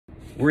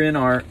We're in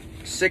our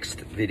 6th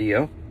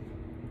video.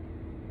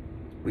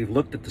 We've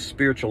looked at the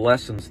spiritual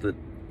lessons that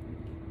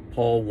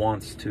Paul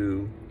wants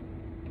to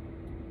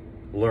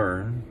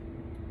learn,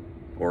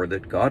 or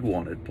that God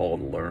wanted Paul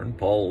to learn.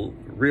 Paul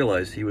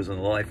realized he was in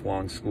a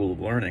lifelong school of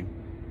learning.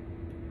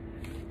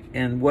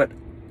 And what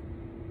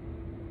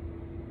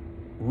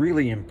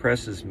really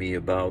impresses me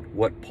about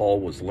what Paul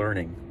was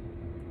learning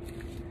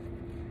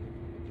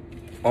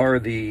are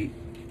the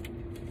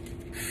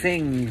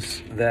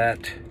things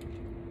that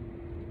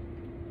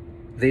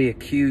they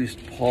accused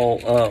Paul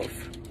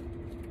of.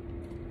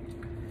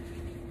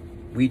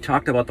 We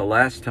talked about the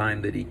last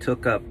time that he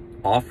took up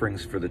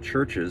offerings for the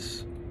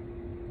churches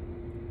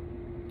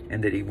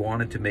and that he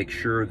wanted to make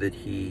sure that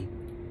he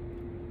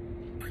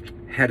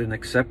had an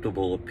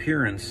acceptable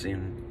appearance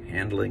in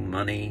handling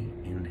money,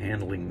 in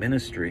handling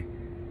ministry.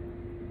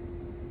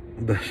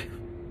 But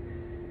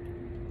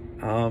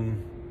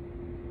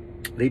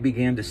they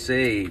began to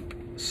say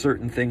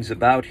certain things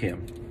about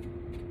him.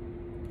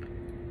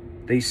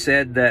 They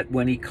said that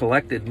when he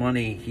collected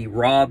money, he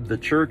robbed the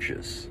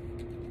churches.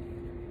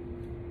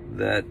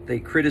 That they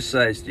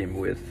criticized him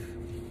with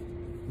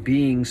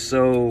being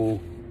so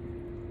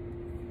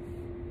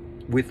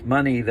with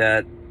money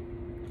that,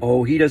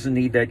 oh, he doesn't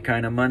need that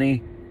kind of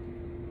money.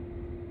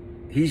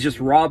 He's just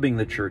robbing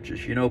the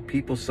churches. You know,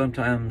 people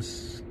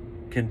sometimes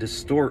can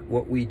distort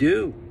what we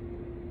do.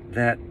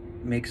 That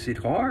makes it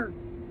hard.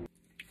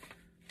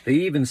 They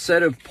even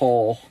said of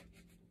Paul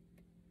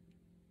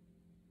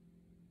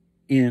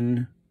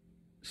in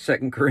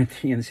 2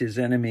 Corinthians, his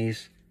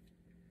enemies,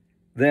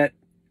 that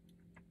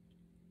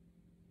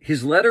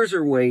his letters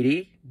are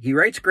weighty. He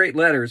writes great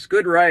letters,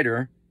 good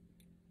writer,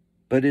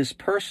 but his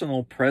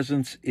personal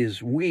presence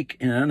is weak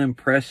and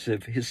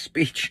unimpressive. His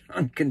speech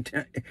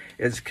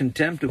is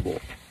contemptible.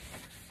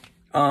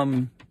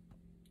 That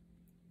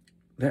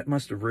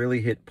must have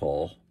really hit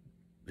Paul.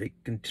 They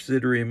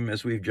consider him,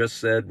 as we've just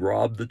said,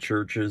 robbed the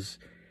churches.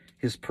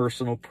 His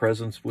personal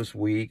presence was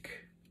weak.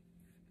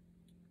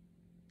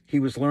 He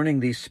was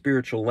learning these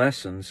spiritual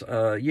lessons.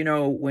 You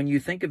know, when you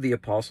think of the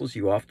apostles,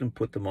 you often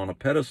put them on a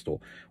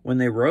pedestal. When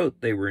they wrote,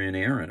 they were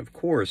inerrant, of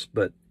course,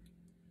 but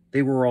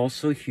they were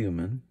also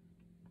human,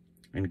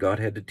 and God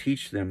had to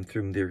teach them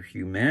through their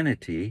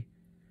humanity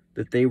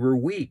that they were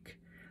weak.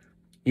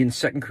 In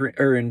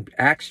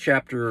Acts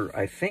chapter,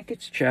 I think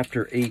it's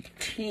chapter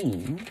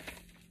 18.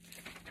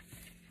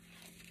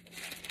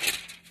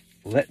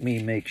 Let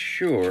me make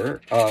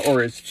sure,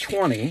 or it's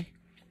 20.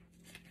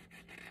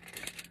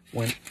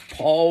 When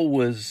Paul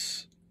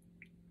was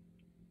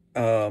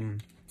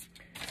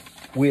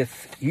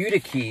with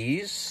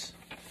Eutyches,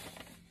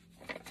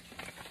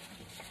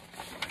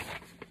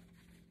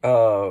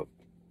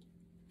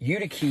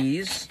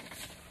 Eutyches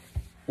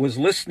was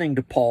listening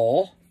to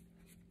Paul,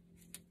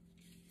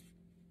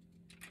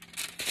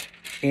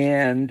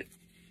 and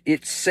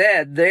it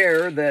said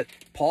there that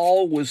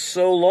Paul was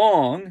so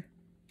long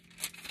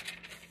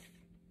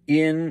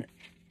in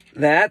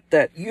that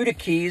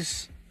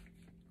Eutyches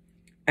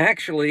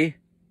actually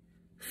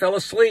fell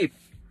asleep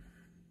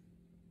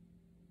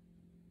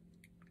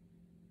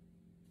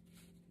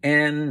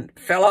and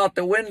fell out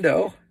the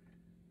window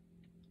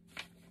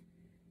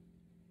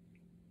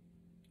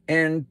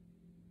and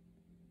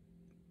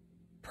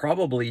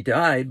probably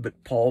died,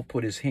 but Paul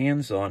put his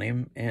hands on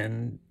him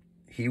and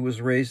he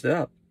was raised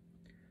up.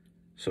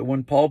 So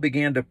when Paul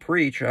began to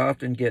preach, I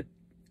often get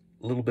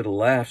a little bit of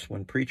laughs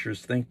when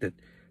preachers think that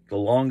the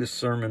longest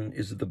sermon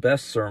is the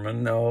best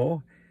sermon.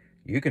 No,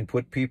 you can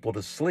put people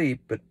to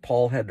sleep, but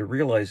Paul had to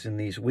realize in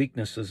these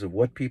weaknesses of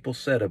what people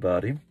said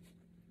about him.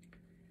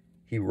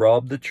 He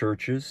robbed the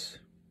churches.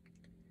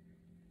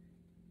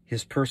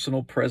 His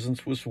personal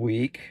presence was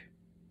weak.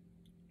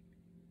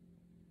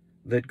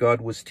 That God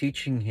was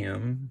teaching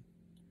him,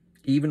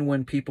 even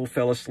when people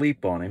fell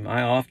asleep on him.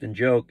 I often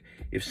joke,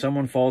 if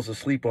someone falls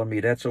asleep on me,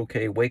 that's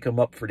okay. Wake them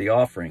up for the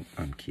offering.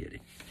 I'm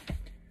kidding.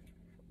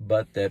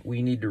 But that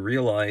we need to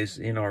realize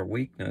in our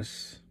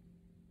weakness,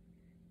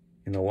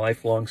 in the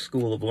lifelong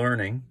school of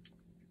learning,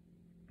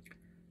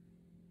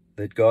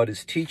 that God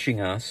is teaching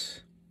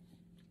us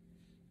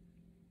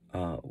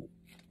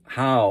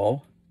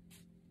how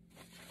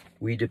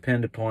we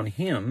depend upon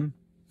Him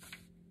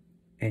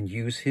and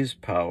use His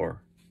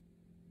power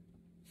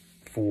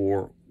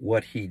for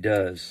what He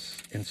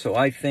does. And so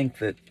I think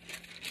that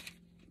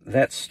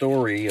that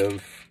story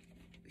of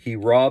he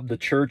robbed the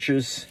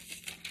churches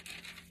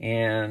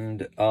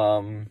and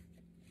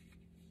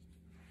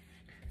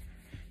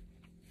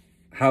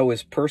how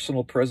his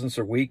personal presence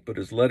are weak, but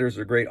his letters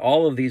are great.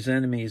 All of these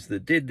enemies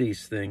that did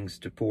these things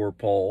to poor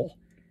Paul,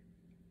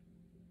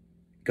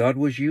 God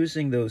was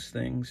using those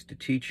things to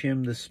teach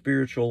him the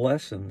spiritual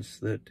lessons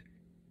that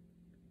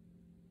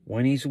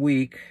when he's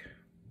weak,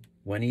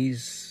 when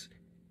he's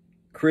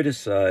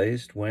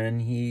criticized,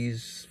 when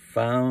he's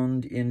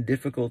found in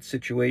difficult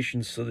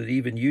situations, so that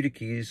even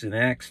Eutyches in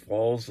Acts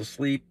falls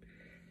asleep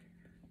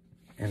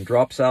and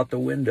drops out the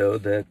window,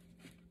 that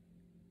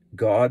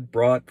God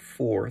brought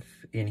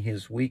forth in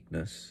his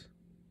weakness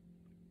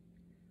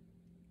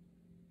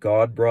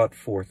God brought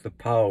forth the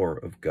power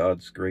of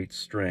God's great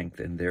strength,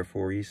 and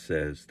therefore he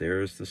says,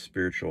 there is the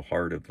spiritual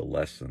heart of the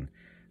lesson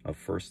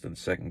of 1st and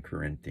 2nd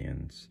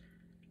Corinthians.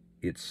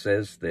 It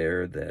says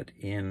there that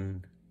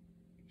in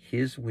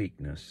his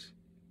weakness,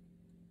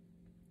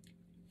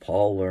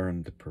 Paul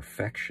learned the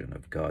perfection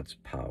of God's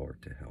power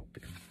to help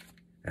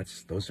him.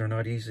 Those are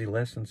not easy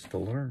lessons to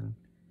learn,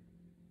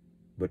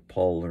 but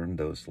Paul learned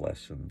those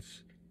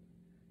lessons,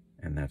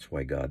 and that's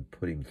why God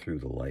put him through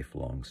the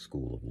lifelong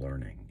school of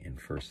learning in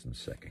 1st and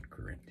 2nd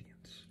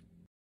Corinthians.